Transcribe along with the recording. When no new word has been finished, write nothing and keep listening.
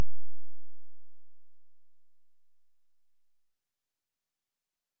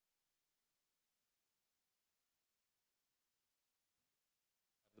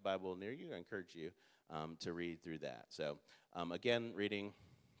the Bible near you, I encourage you to read through that. So, again, reading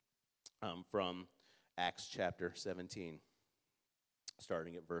from Acts chapter 17,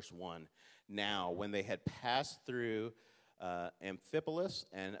 starting at verse 1. Now, when they had passed through Amphipolis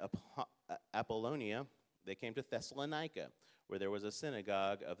and Apollonia, they came to Thessalonica, where there was a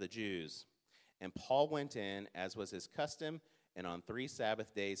synagogue of the Jews. And Paul went in, as was his custom, and on 3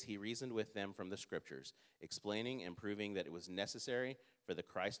 Sabbath days he reasoned with them from the Scriptures, explaining and proving that it was necessary for the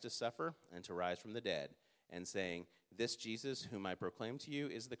Christ to suffer and to rise from the dead, and saying, "This Jesus whom I proclaim to you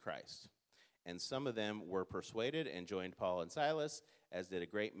is the Christ." And some of them were persuaded and joined Paul and Silas, as did a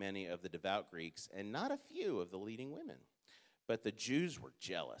great many of the devout Greeks, and not a few of the leading women. But the Jews were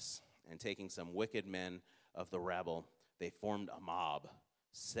jealous, and taking some wicked men of the rabble, they formed a mob,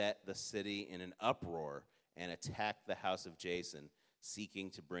 set the city in an uproar, and attacked the house of Jason, seeking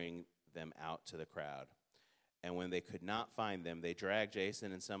to bring them out to the crowd. And when they could not find them, they dragged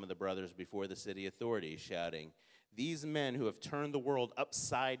Jason and some of the brothers before the city authorities, shouting, "These men who have turned the world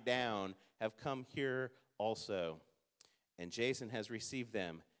upside down have come here also. And Jason has received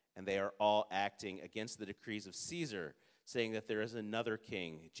them, and they are all acting against the decrees of Caesar, saying that there is another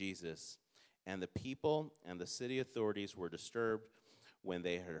king, Jesus." And the people and the city authorities were disturbed when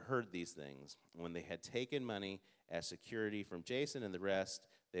they had heard these things. When they had taken money as security from Jason and the rest,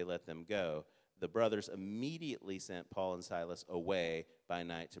 they let them go. The brothers immediately sent Paul and Silas away by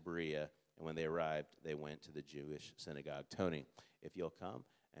night to Berea, and when they arrived, they went to the Jewish synagogue. Tony, if you'll come,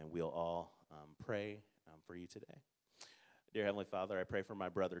 and we'll all pray for you today. Dear Heavenly Father, I pray for my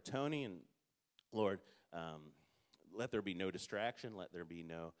brother Tony, and Lord, let there be no distraction, let there be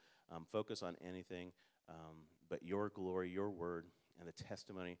no focus on anything but your glory, your word, and the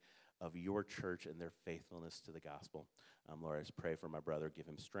testimony of your church and their faithfulness to the gospel. Lord, I just pray for my brother. Give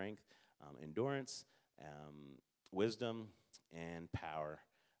him strength, endurance, wisdom, and power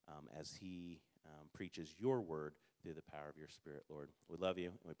as he preaches your word through the power of your Spirit, Lord. We love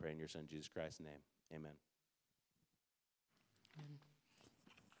you, and we pray in your Son, Jesus Christ's name. Amen.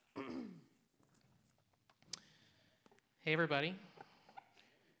 Hey, everybody.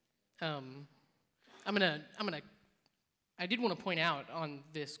 I did want to point out on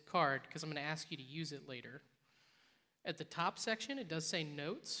this card, because I'm going to ask you to use it later. At the top section, it does say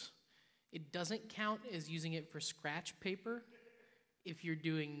notes. It doesn't count as using it for scratch paper if you're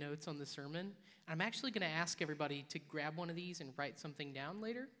doing notes on the sermon. I'm actually going to ask everybody to grab one of these and write something down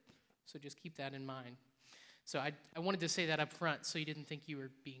later, so just keep that in mind. So I wanted to say that up front so you didn't think you were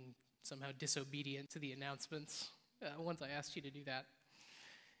being somehow disobedient to the announcements once I asked you to do that.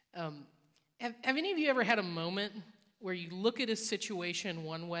 Have any of you ever had a moment where you look at a situation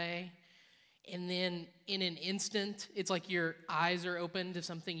one way, and then in an instant, it's like your eyes are open to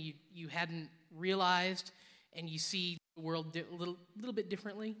something you hadn't realized, and you see the world a little bit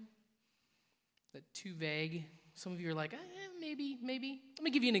differently? That too vague? Some of you are like, maybe. Let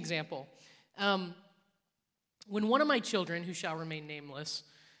me give you an example. When one of my children, who shall remain nameless,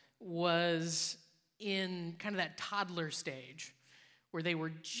 was in kind of that toddler stage, where they were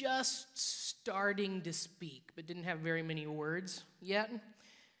just starting to speak, but didn't have very many words yet,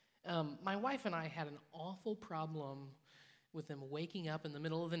 my wife and I had an awful problem with them waking up in the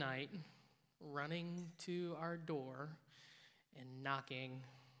middle of the night, running to our door, and knocking,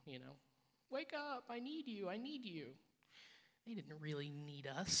 "Wake up, I need you. They didn't really need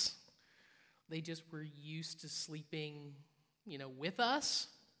us. They just were used to sleeping, with us.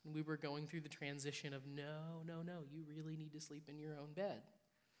 And we were going through the transition of, no, you really need to sleep in your own bed.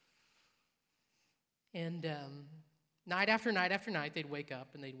 And night after night after night, they'd wake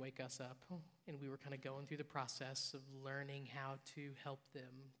up and they'd wake us up. And we were kind of going through the process of learning how to help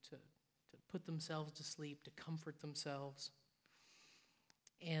them to put themselves to sleep, to comfort themselves.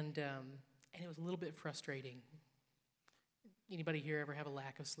 And it was a little bit frustrating. Anybody here ever have a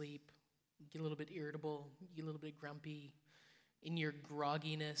lack of sleep? You get a little bit irritable, you get a little bit grumpy. In your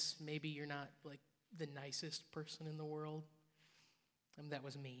grogginess, maybe you're not like the nicest person in the world. That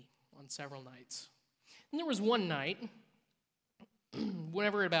was me on several nights. And there was one night,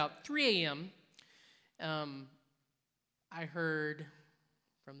 whenever about 3 a.m., I heard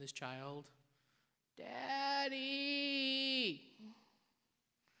from this child, "Daddy!"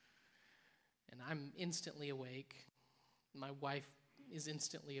 And I'm instantly awake. My wife is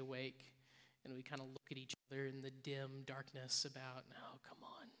instantly awake. And we kind of look at each other in the dim darkness about, "No, come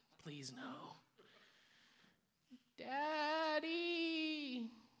on, please no. Daddy,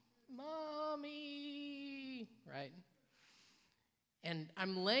 Mommy," right? And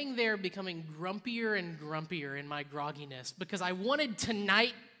I'm laying there becoming grumpier and grumpier in my grogginess because I wanted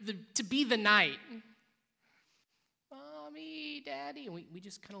tonight to be the night. "Mommy, Daddy." Daddy? And we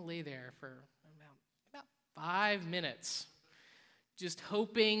just kind of lay there for about 5 minutes, just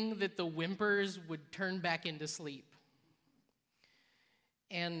hoping that the whimpers would turn back into sleep.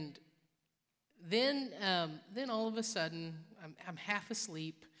 And then all of a sudden, I'm half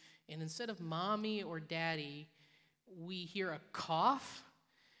asleep, and instead of Mommy or Daddy, we hear a cough,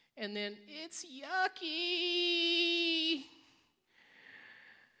 and then it's Yucky.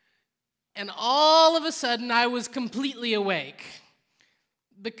 And all of a sudden, I was completely awake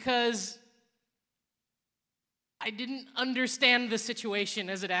because I didn't understand the situation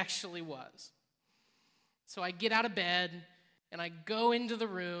as it actually was. So I get out of bed, and I go into the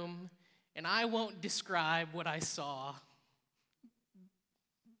room, and I won't describe what I saw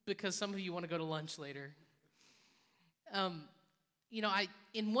because some of you want to go to lunch later.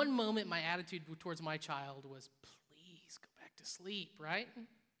 In one moment, my attitude towards my child was, please go back to sleep, right?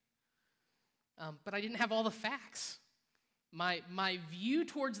 But I didn't have all the facts. My view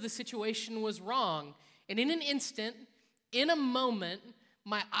towards the situation was wrong. And in an instant, in a moment,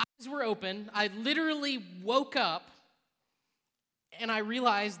 my eyes were open. I literally woke up, and I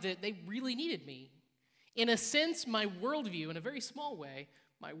realized that they really needed me. In a sense, my worldview, in a very small way,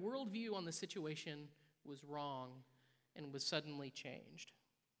 my worldview on the situation was wrong and was suddenly changed.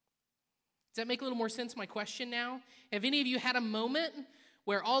 Does that make a little more sense, my question now? Have any of you had a moment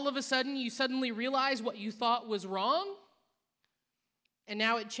where all of a sudden you suddenly realize what you thought was wrong, and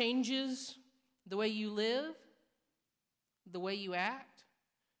now it changes the way you live, the way you act,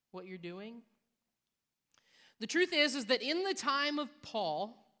 what you're doing? The truth is that in the time of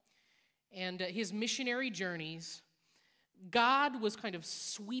Paul and his missionary journeys, God was kind of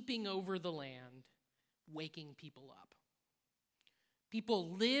sweeping over the land, waking people up. People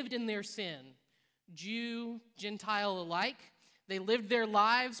lived in their sin, Jew, Gentile alike. They lived their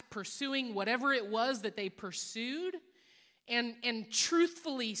lives pursuing whatever it was that they pursued. And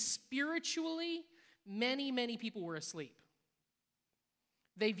truthfully, spiritually, many people were asleep.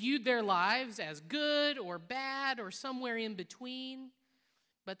 They viewed their lives as good or bad or somewhere in between,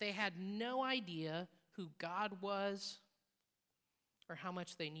 but they had no idea who God was or how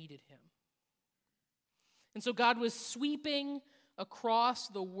much they needed him. And so God was sweeping across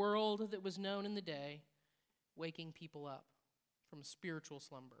the world that was known in the day, waking people up from spiritual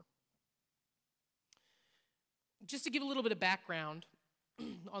slumber. Just to give a little bit of background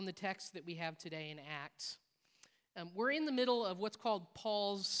on the text that we have today in Acts, we're in the middle of what's called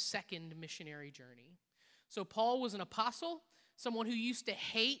Paul's second missionary journey. So Paul was an apostle, someone who used to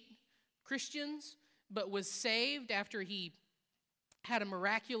hate Christians, but was saved after he had a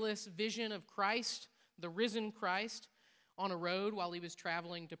miraculous vision of Christ, the risen Christ, on a road while he was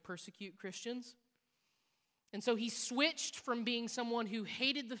traveling to persecute Christians. And so he switched from being someone who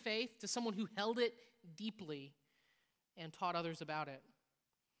hated the faith to someone who held it deeply and taught others about it.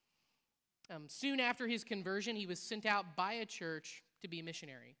 Soon after his conversion, he was sent out by a church to be a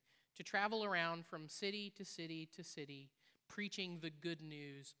missionary, to travel around from city to city to city, preaching the good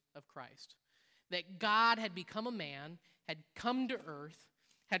news of Christ. That God had become a man, had come to earth,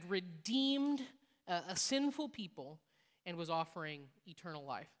 had redeemed a sinful people, and was offering eternal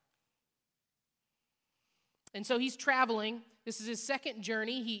life. And so he's traveling. This is his second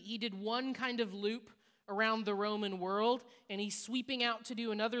journey. He did one kind of loop around the Roman world, and he's sweeping out to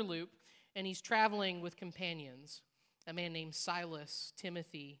do another loop, and he's traveling with companions, a man named Silas,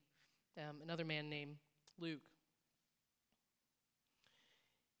 Timothy, another man named Luke.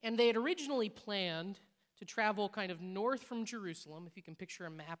 And they had originally planned to travel kind of north from Jerusalem, if you can picture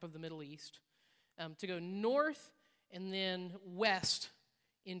a map of the Middle East, to go north and then west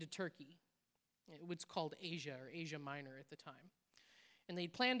into Turkey. It was called Asia, or Asia Minor at the time. And they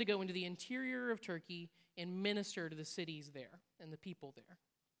planned to go into the interior of Turkey and minister to the cities there and the people there.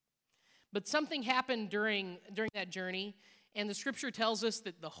 But something happened during that journey, and the scripture tells us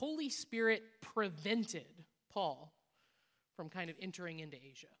that the Holy Spirit prevented Paul from kind of entering into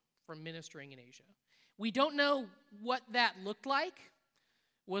Asia, from ministering in Asia. We don't know what that looked like.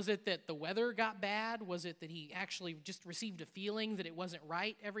 Was it that the weather got bad? Was it that he actually just received a feeling that it wasn't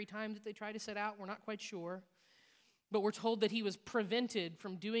right every time that they tried to set out? We're not quite sure. But we're told that he was prevented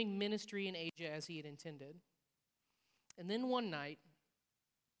from doing ministry in Asia as he had intended. And then one night,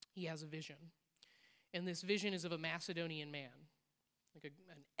 he has a vision. And this vision is of a Macedonian man, like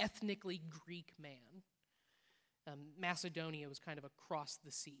an ethnically Greek man. Macedonia was kind of across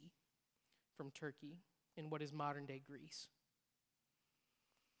the sea from Turkey in what is modern-day Greece.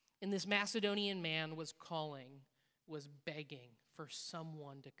 And this Macedonian man was begging for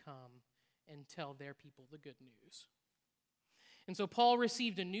someone to come and tell their people the good news. And so Paul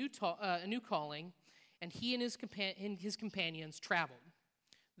received a new calling, and he and his companions traveled.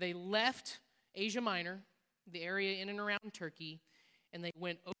 They left Asia Minor, the area in and around Turkey, and they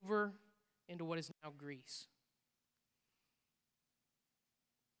went over into what is now Greece.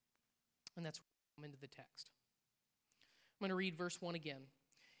 And that's where we come into the text. I'm going to read verse 1 again.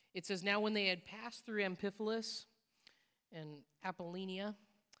 It says, "Now when they had passed through Amphipolis and Apollonia,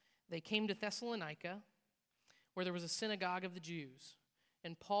 they came to Thessalonica, where there was a synagogue of the Jews.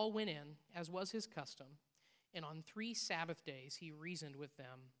 And Paul went in, as was his custom, and on 3 Sabbath days he reasoned with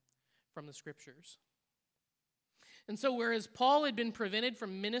them from the Scriptures." And so whereas Paul had been prevented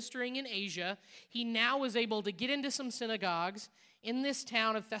from ministering in Asia, he now was able to get into some synagogues in this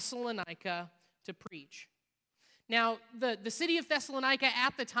town of Thessalonica to preach. Now, the city of Thessalonica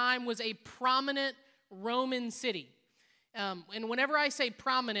at the time was a prominent Roman city. And whenever I say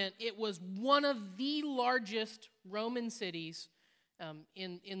prominent, it was one of the largest Roman cities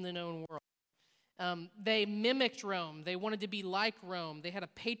in the known world. They mimicked Rome. They wanted to be like Rome. They had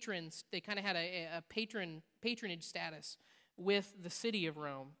they kind of had a patronage status with the city of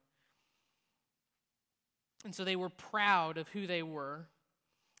Rome. And so they were proud of who they were.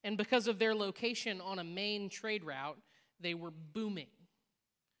 And because of their location on a main trade route, they were booming.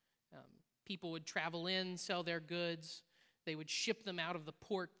 People would travel in, sell their goods. They would ship them out of the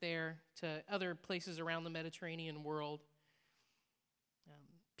port there to other places around the Mediterranean world.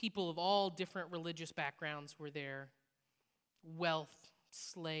 People of all different religious backgrounds were there. Wealth,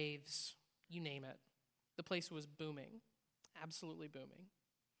 slaves, you name it. The place was booming, absolutely booming.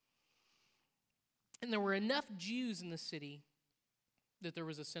 And there were enough Jews in the city that there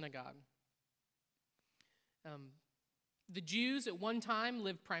was a synagogue. The Jews at one time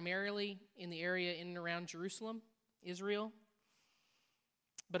lived primarily in the area in and around Jerusalem, Israel.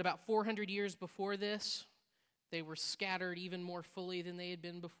 But about 400 years before this, they were scattered even more fully than they had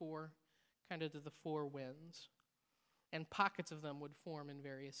been before, kind of to the 4 winds. And pockets of them would form in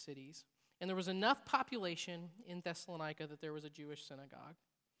various cities. And there was enough population in Thessalonica that there was a Jewish synagogue.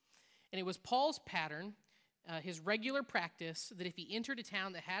 And it was Paul's pattern, his regular practice, that if he entered a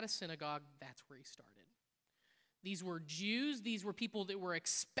town that had a synagogue, that's where he started. These were Jews. These were people that were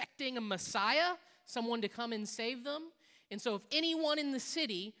expecting a Messiah, someone to come and save them. And so if anyone in the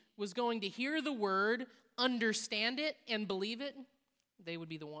city was going to hear the word, understand it, and believe it, they would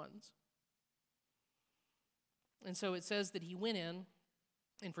be the ones. And so it says that he went in,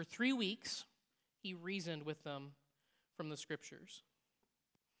 and for 3 weeks, he reasoned with them from the Scriptures.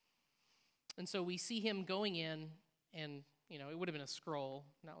 And so we see him going in, and, it would have been a scroll,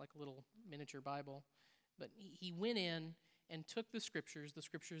 not like a little miniature Bible, but he went in and took the Scriptures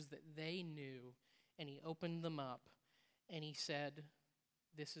that they knew, and he opened them up, and he said,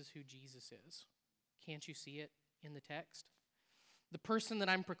 "This is who Jesus is. Can't you see it in the text? The person that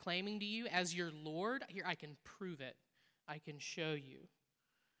I'm proclaiming to you as your Lord, here I can prove it. I can show you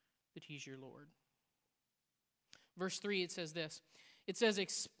that he's your Lord." Verse 3, it says this. It says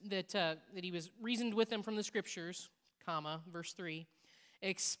that he was reasoned with them from the Scriptures, verse 3,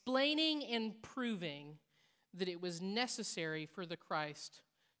 explaining and proving that it was necessary for the Christ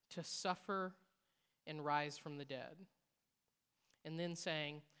to suffer and rise from the dead. And then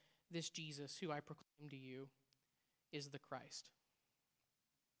saying, "This Jesus who I proclaim to you is the Christ."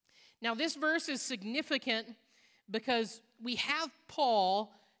 Now this verse is significant because we have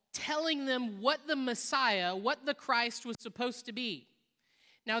Paul telling them what the Messiah, what the Christ was supposed to be.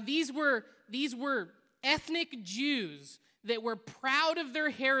 Now these were ethnic Jews that were proud of their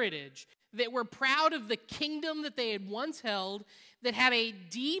heritage, that were proud of the kingdom that they had once held, that had a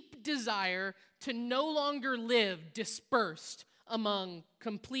deep desire to no longer live dispersed among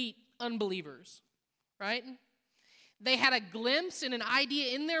complete unbelievers, right? They had a glimpse and an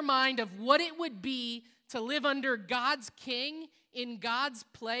idea in their mind of what it would be to live under God's king in God's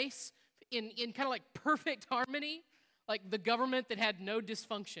place in kind of like perfect harmony, like the government that had no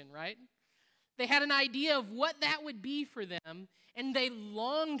dysfunction, right? They had an idea of what that would be for them, and they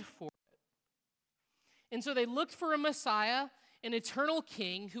longed for it. And so they looked for a Messiah, an eternal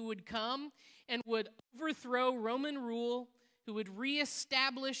king who would come and would overthrow Roman rule, who would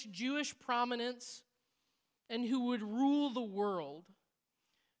reestablish Jewish prominence, and who would rule the world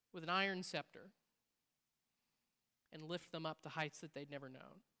with an iron scepter and lift them up to heights that they'd never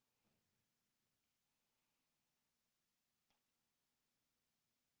known.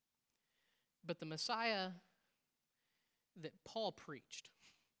 But the Messiah that Paul preached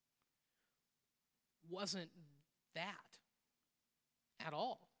wasn't that at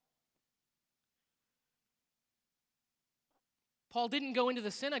all. Paul didn't go into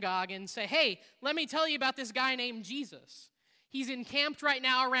the synagogue and say, "Hey, let me tell you about this guy named Jesus. He's encamped right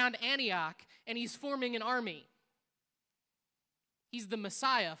now around Antioch, and he's forming an army. He's the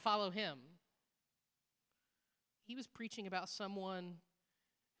Messiah. Follow him. He was preaching about someone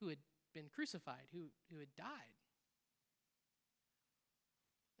who had been crucified, who had died.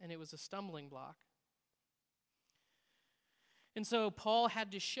 And it was a stumbling block. And so Paul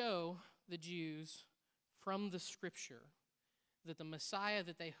had to show the Jews from the Scripture that the Messiah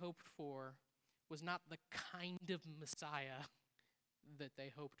that they hoped for was not the kind of Messiah that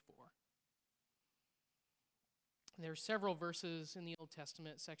they hoped for. There are several verses in the Old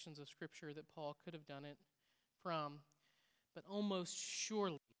Testament, sections of Scripture, that Paul could have done it from, but almost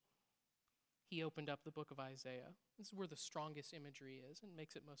surely he opened up the book of Isaiah. This is where the strongest imagery is and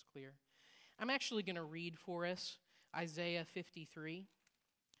makes it most clear. I'm actually going to read for us Isaiah 53.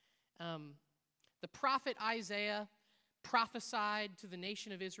 The prophet Isaiah prophesied to the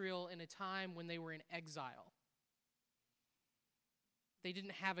nation of Israel in a time when they were in exile. They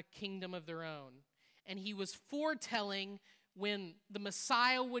didn't have a kingdom of their own. And he was foretelling when the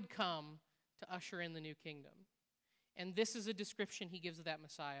Messiah would come to usher in the new kingdom. And this is a description he gives of that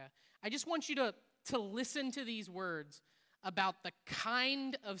Messiah. I just want you to listen to these words about the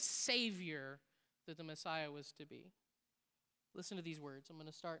kind of Savior that the Messiah was to be. Listen to these words. I'm going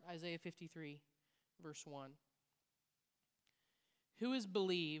to start Isaiah 53, verse 1. Who has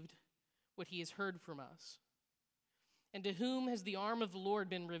believed what he has heard from us? And to whom has the arm of the Lord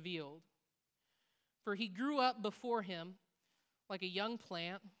been revealed? For he grew up before him like a young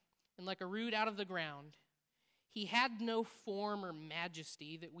plant and like a root out of the ground. He had no form or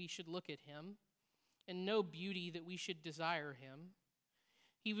majesty that we should look at him, and no beauty that we should desire him.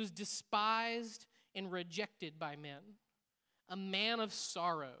 He was despised and rejected by men, a man of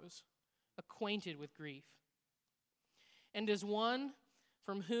sorrows, acquainted with grief. And as one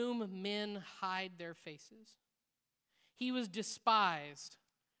from whom men hide their faces. He was despised,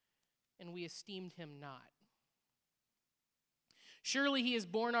 and we esteemed him not. Surely he has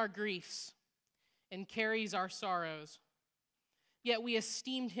borne our griefs and carries our sorrows. Yet we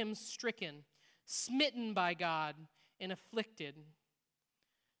esteemed him stricken, smitten by God, and afflicted.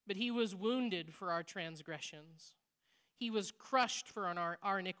 But he was wounded for our transgressions. He was crushed for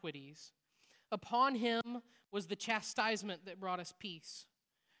our iniquities. Upon him was the chastisement that brought us peace,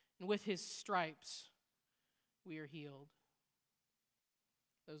 and with his stripes we are healed.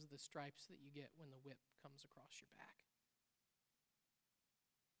 Those are the stripes that you get when the whip comes across your back.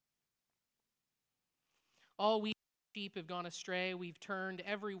 All we sheep have gone astray. We've turned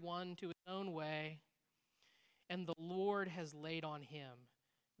every one to his own way, and the Lord has laid on him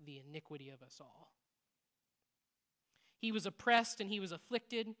the iniquity of us all. He was oppressed and he was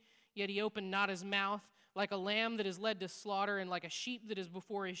afflicted, yet he opened not his mouth. Like a lamb that is led to slaughter, and like a sheep that is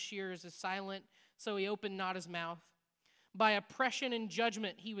before his shearers is silent, so he opened not his mouth. By oppression and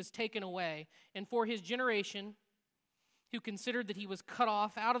judgment he was taken away. And for his generation, who considered that he was cut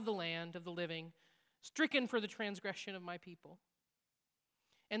off out of the land of the living, stricken for the transgression of my people.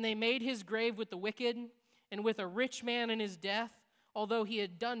 And they made his grave with the wicked, and with a rich man in his death, although he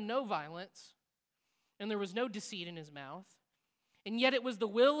had done no violence, and there was no deceit in his mouth. And yet it was the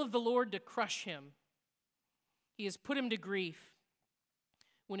will of the Lord to crush him. He has put him to grief.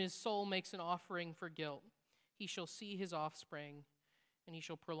 When his soul makes an offering for guilt, he shall see his offspring, and he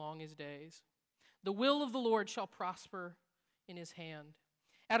shall prolong his days. The will of the Lord shall prosper in his hand.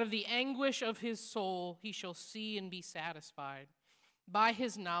 Out of the anguish of his soul he shall see and be satisfied. By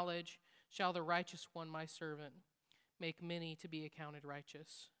his knowledge shall the righteous one, my servant, make many to be accounted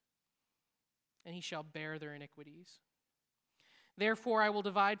righteous, and he shall bear their iniquities. Therefore I will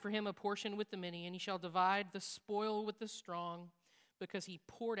divide for him a portion with the many, and he shall divide the spoil with the strong, because he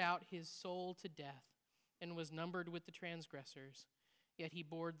poured out his soul to death and was numbered with the transgressors. Yet he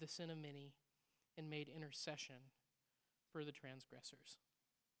bore the sin of many and made intercession for the transgressors.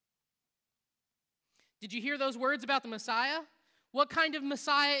 Did you hear those words about the Messiah? What kind of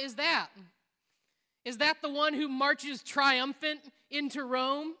Messiah is that? Is that the one who marches triumphant into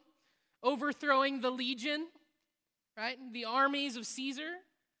Rome, overthrowing the legion, right? The armies of Caesar?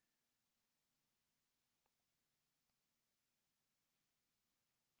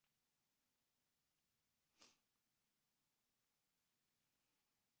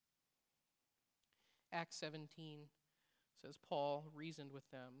 Acts 17 says Paul reasoned with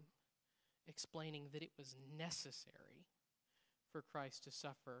them, explaining that it was necessary for Christ to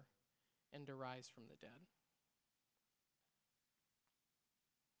suffer and to rise from the dead.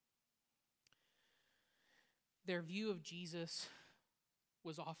 Their view of Jesus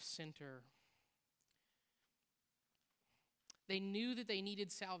was off center. They knew that they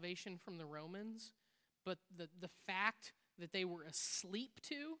needed salvation from the Romans, but the fact that they were asleep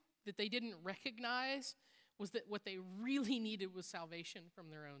to, that they didn't recognize, was that what they really needed was salvation from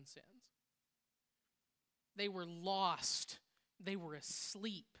their own sins. They were lost, they were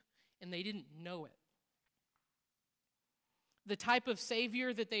asleep, and they didn't know it. The type of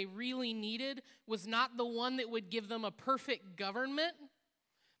Savior that they really needed was not the one that would give them a perfect government,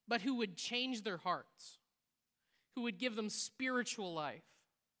 but who would change their hearts, who would give them spiritual life.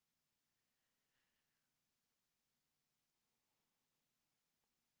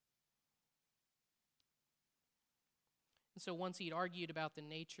 And so once he'd argued about the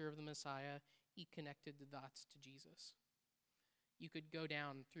nature of the Messiah, he connected the dots to Jesus. You could go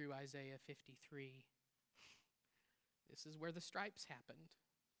down through Isaiah 53. This is where the stripes happened.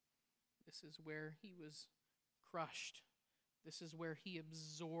 This is where he was crushed. This is where he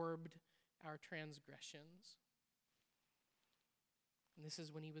absorbed our transgressions. And this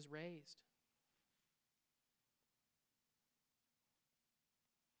is when he was raised.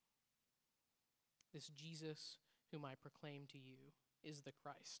 This Jesus whom I proclaim to you is the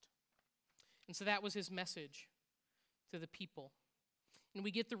Christ. And so that was his message to the people. And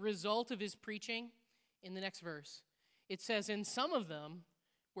we get the result of his preaching in the next verse. It says, and some of them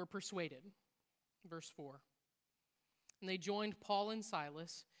were persuaded. Verse 4. And they joined Paul and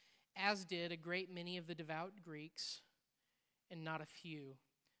Silas, as did a great many of the devout Greeks, and not a few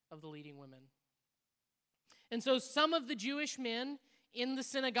of the leading women. And so some of the Jewish men in the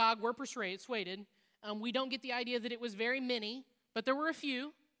synagogue were persuaded. We don't get the idea that it was very many, but there were a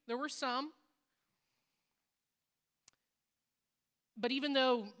few. There were some. But even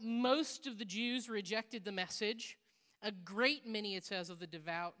though most of the Jews rejected the message, a great many, it says, of the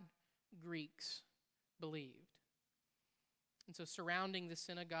devout Greeks believed. And so surrounding the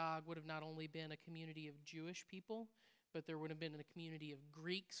synagogue would have not only been a community of Jewish people, but there would have been a community of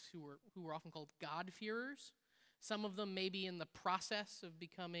Greeks who were often called God-fearers. Some of them maybe in the process of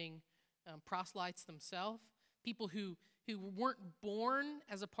becoming proselytes themselves, people who weren't born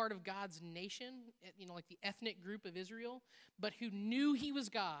as a part of God's nation, like the ethnic group of Israel, but who knew he was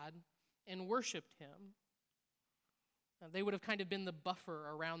God and worshiped him. They would have kind of been the buffer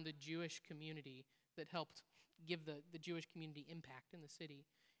around the Jewish community that helped give the Jewish community impact in the city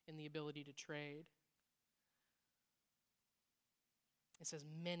and the ability to trade. It says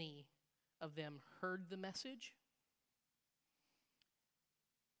many of them heard the message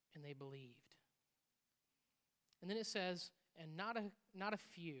and they believed. And then it says, and not a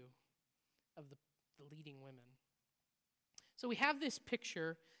few of the leading women. So we have this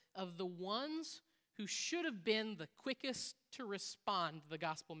picture of the ones who should have been the quickest to respond to the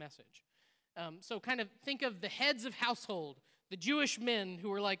gospel message. So kind of think of the heads of household, the Jewish men who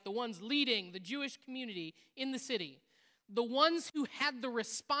were like the ones leading the Jewish community in the city, the ones who had the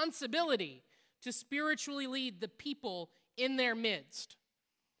responsibility to spiritually lead the people in their midst.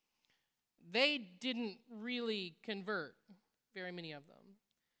 They didn't really convert, very many of them,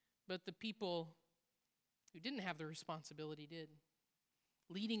 but the people who didn't have the responsibility did.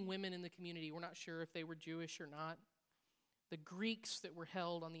 Leading women in the community, we're not sure if they were Jewish or not. The Greeks that were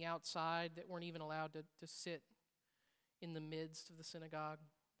held on the outside, that weren't even allowed to sit in the midst of the synagogue,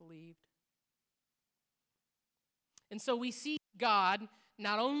 believed. And so we see God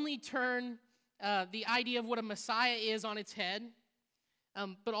not only turn the idea of what a Messiah is on its head,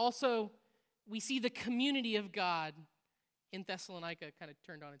 but also we see the community of God in Thessalonica kind of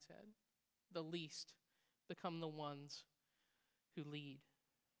turned on its head. The least become the ones who lead.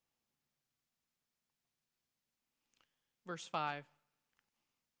 Verse 5.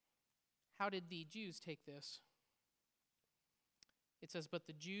 How did the Jews take this? It says, but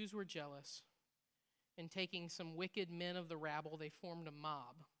the Jews were jealous, and taking some wicked men of the rabble, they formed a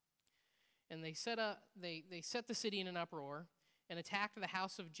mob. And they set the city in an uproar and attacked the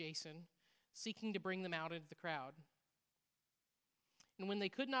house of Jason, seeking to bring them out into the crowd. And when they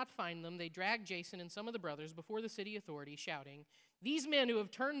could not find them, they dragged Jason and some of the brothers before the city authorities, shouting, these men who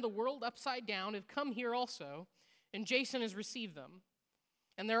have turned the world upside down have come here also, and Jason has received them.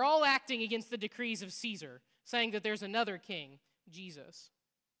 And they're all acting against the decrees of Caesar, saying that there's another king, Jesus.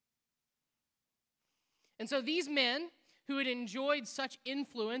 And so these men who had enjoyed such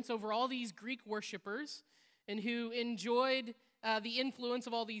influence over all these Greek worshipers and who enjoyed the influence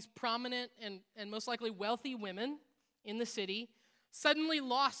of all these prominent and most likely wealthy women in the city suddenly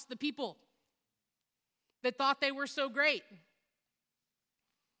lost the people that thought they were so great.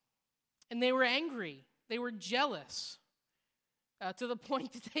 And they were angry. They were jealous to the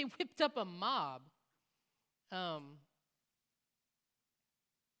point that they whipped up a mob.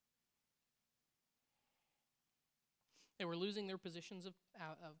 They were losing their positions of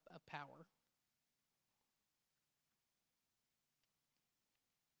power.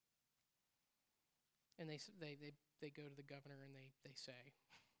 And they go to the governor and they say,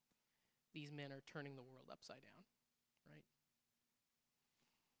 these men are turning the world upside down, right?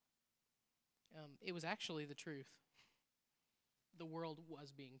 It was actually the truth. The world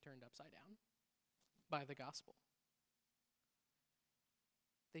was being turned upside down by the gospel.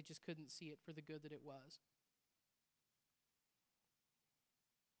 They just couldn't see it for the good that it was.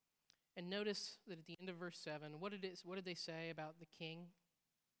 And notice that at the end of verse 7, what did they say about the king?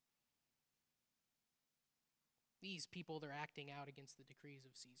 These people, they're acting out against the decrees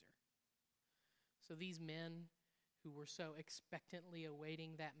of Caesar. So these men who were so expectantly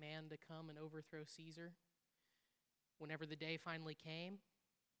awaiting that man to come and overthrow Caesar, whenever the day finally came,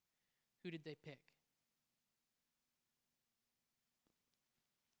 who did they pick?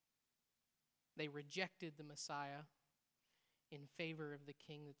 They rejected the Messiah in favor of the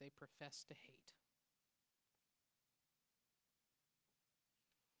king that they professed to hate.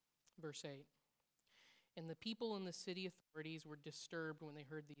 Verse 8. And the people and the city authorities were disturbed when they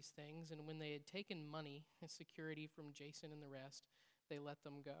heard these things, and when they had taken money as security from Jason and the rest, they let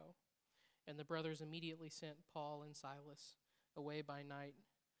them go. And the brothers immediately sent Paul and Silas away by night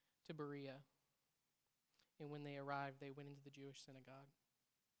to Berea. And when they arrived, they went into the Jewish synagogue.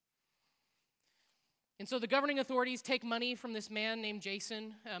 And so the governing authorities take money from this man named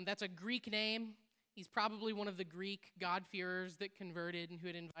Jason. That's a Greek name. He's probably one of the Greek God-fearers that converted and who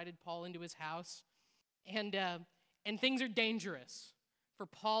had invited Paul into his house. And things are dangerous for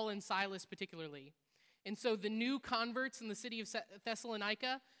Paul and Silas particularly. And so the new converts in the city of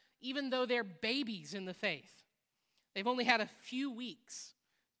Thessalonica, even though they're babies in the faith, they've only had a few weeks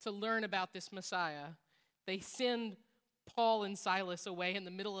to learn about this Messiah, they send Paul and Silas away in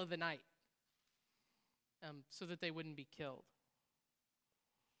the middle of the night so that they wouldn't be killed.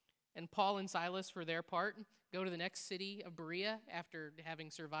 And Paul and Silas, for their part, go to the next city of Berea after having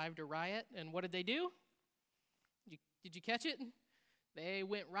survived a riot. And what did they do? Did you catch it? They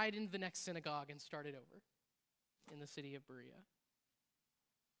went right into the next synagogue and started over in the city of Berea.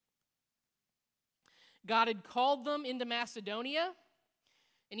 God had called them into Macedonia,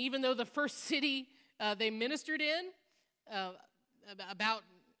 and even though the first city they ministered in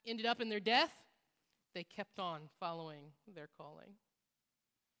ended up in their death, they kept on following their calling.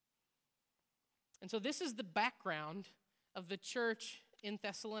 And so this is the background of the church in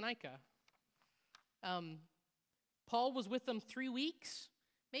Thessalonica. Paul was with them 3 weeks,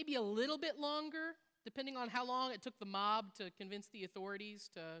 maybe a little bit longer, depending on how long it took the mob to convince the authorities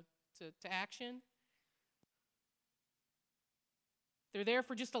to action. They're there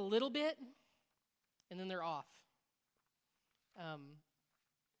for just a little bit, and then they're off.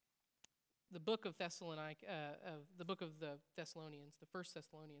 The book of the book of the Thessalonians, the First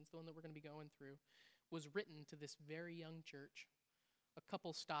Thessalonians, the one that we're going to be going through, was written to this very young church a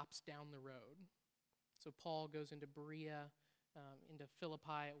couple stops down the road. So Paul goes into Berea, into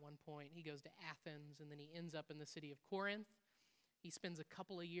Philippi at one point. He goes to Athens, and then he ends up in the city of Corinth. He spends a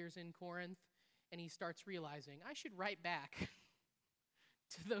couple of years in Corinth, and he starts realizing, I should write back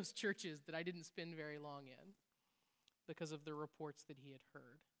to those churches that I didn't spend very long in because of the reports that he had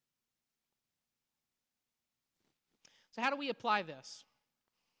heard. So how do we apply this?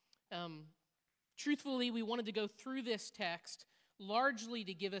 Truthfully, we wanted to go through this text largely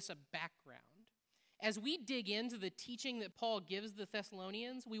to give us a background. As we dig into the teaching that Paul gives the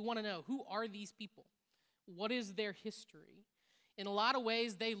Thessalonians, we want to know, who are these people? What is their history? In a lot of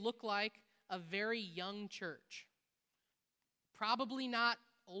ways, they look like a very young church. Probably not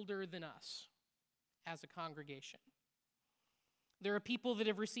older than us as a congregation. There are people that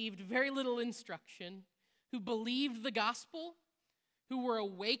have received very little instruction, who believed the gospel, who were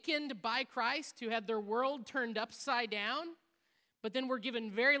awakened by Christ, who had their world turned upside down, but then were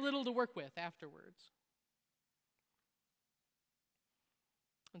given very little to work with afterwards.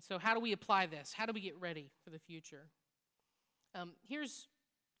 And so how do we apply this? How do we get ready for the future? Here's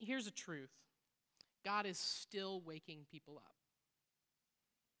a truth. God is still waking people up,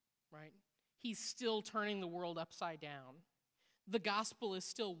 right? He's still turning the world upside down. The gospel is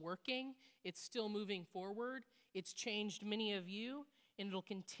still working. It's still moving forward. It's changed many of you, and it'll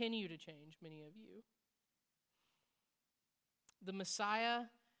continue to change many of you. The Messiah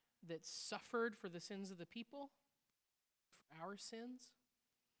that suffered for the sins of the people, for our sins,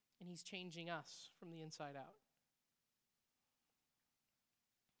 and he's changing us from the inside out.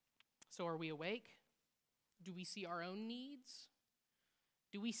 So are we awake? Do we see our own needs?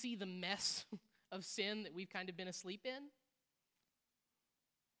 Do we see the mess of sin that we've kind of been asleep in?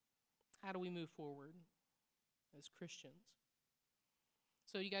 How do we move forward as Christians?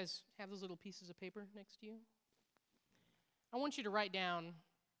 So you guys have those little pieces of paper next to you? I want you to write down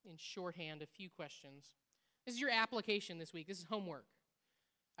in shorthand a few questions. This is your application this week. This is homework.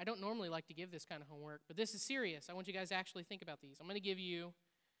 I don't normally like to give this kind of homework, but this is serious. I want you guys to actually think about these. I'm going to give you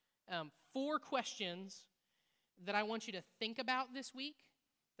 4 questions that I want you to think about this week,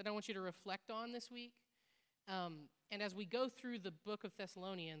 that I want you to reflect on this week. And as we go through the book of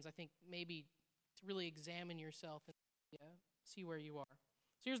Thessalonians, I think maybe to really examine yourself and see where you are.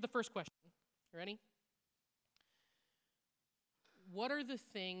 So here's the first question. You ready? What are the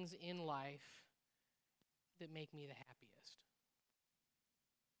things in life that make me the happiest?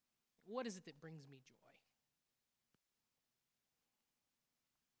 What is it that brings me joy?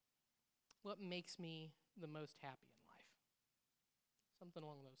 What makes me the most happy in life? Something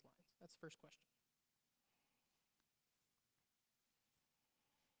along those lines. That's the first question.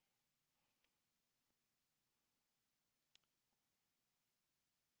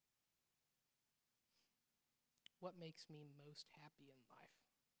 What makes me most happy in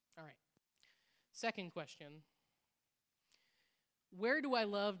life? All right. Second question. Where do I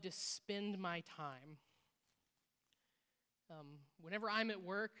love to spend my time? Whenever I'm at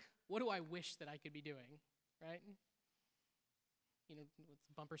work, what do I wish that I could be doing, right? You know, what's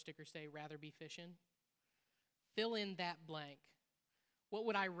the bumper sticker say, rather be fishing? Fill in that blank. What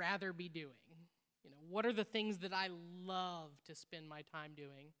would I rather be doing? You know, what are the things that I love to spend my time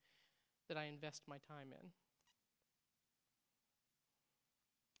doing, that I invest my time in?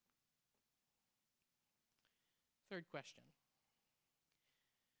 Third question.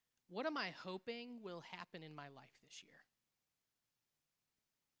 What am I hoping will happen in my life this year?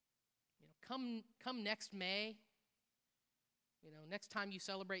 You know, come next May, you know, next time you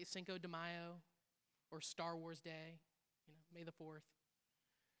celebrate Cinco de Mayo or Star Wars Day, you know, May the 4th.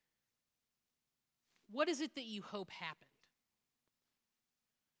 What is it that you hope happened?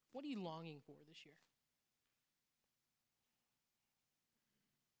 What are you longing for this year?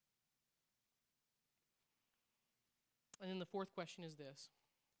 And then the fourth question is this.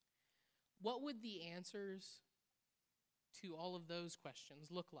 What would the answers to all of those questions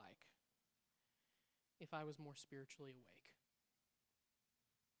look like if I was more spiritually awake?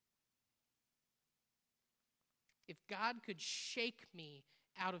 If God could shake me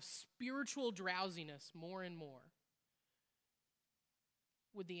out of spiritual drowsiness more and more,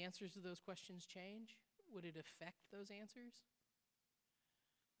 would the answers to those questions change? Would it affect those answers?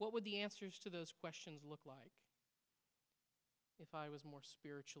 What would the answers to those questions look like if I was more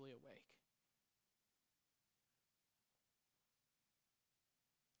spiritually awake?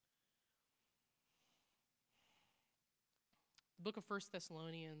 The book of 1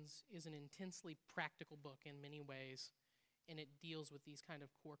 Thessalonians is an intensely practical book in many ways, and it deals with these kind of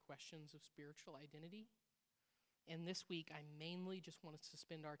core questions of spiritual identity. And this week, I mainly just want us to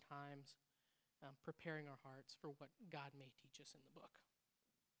spend our times preparing our hearts for what God may teach us in the book.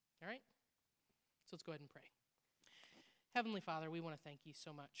 All right? So let's go ahead and pray. Heavenly Father, we want to thank you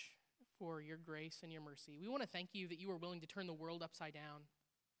so much for your grace and your mercy. We want to thank you that you were willing to turn the world upside down.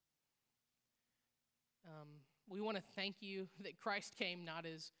 We want to thank you that Christ came not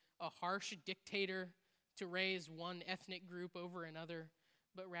as a harsh dictator to raise one ethnic group over another,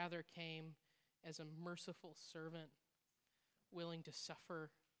 but rather came as a merciful servant willing to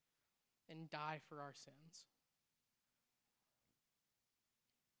suffer and die for our sins.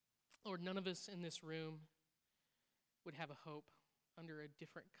 Lord, none of us in this room would have a hope under a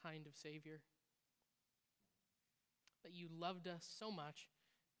different kind of Savior. That you loved us so much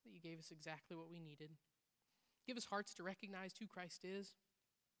that you gave us exactly what we needed. Give us hearts to recognize who Christ is,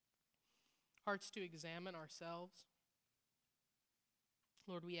 hearts to examine ourselves.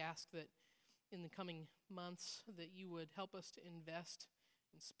 Lord, we ask that in the coming months that you would help us to invest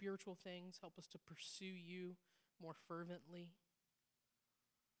in spiritual things, help us to pursue you more fervently.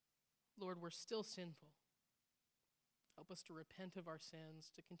 Lord, we're still sinful. Help us to repent of our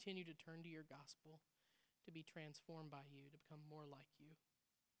sins, to continue to turn to your gospel, to be transformed by you, to become more like you.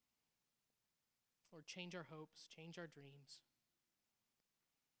 Lord, change our hopes, change our dreams.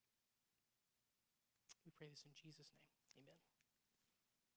 We pray this in Jesus' name. Amen.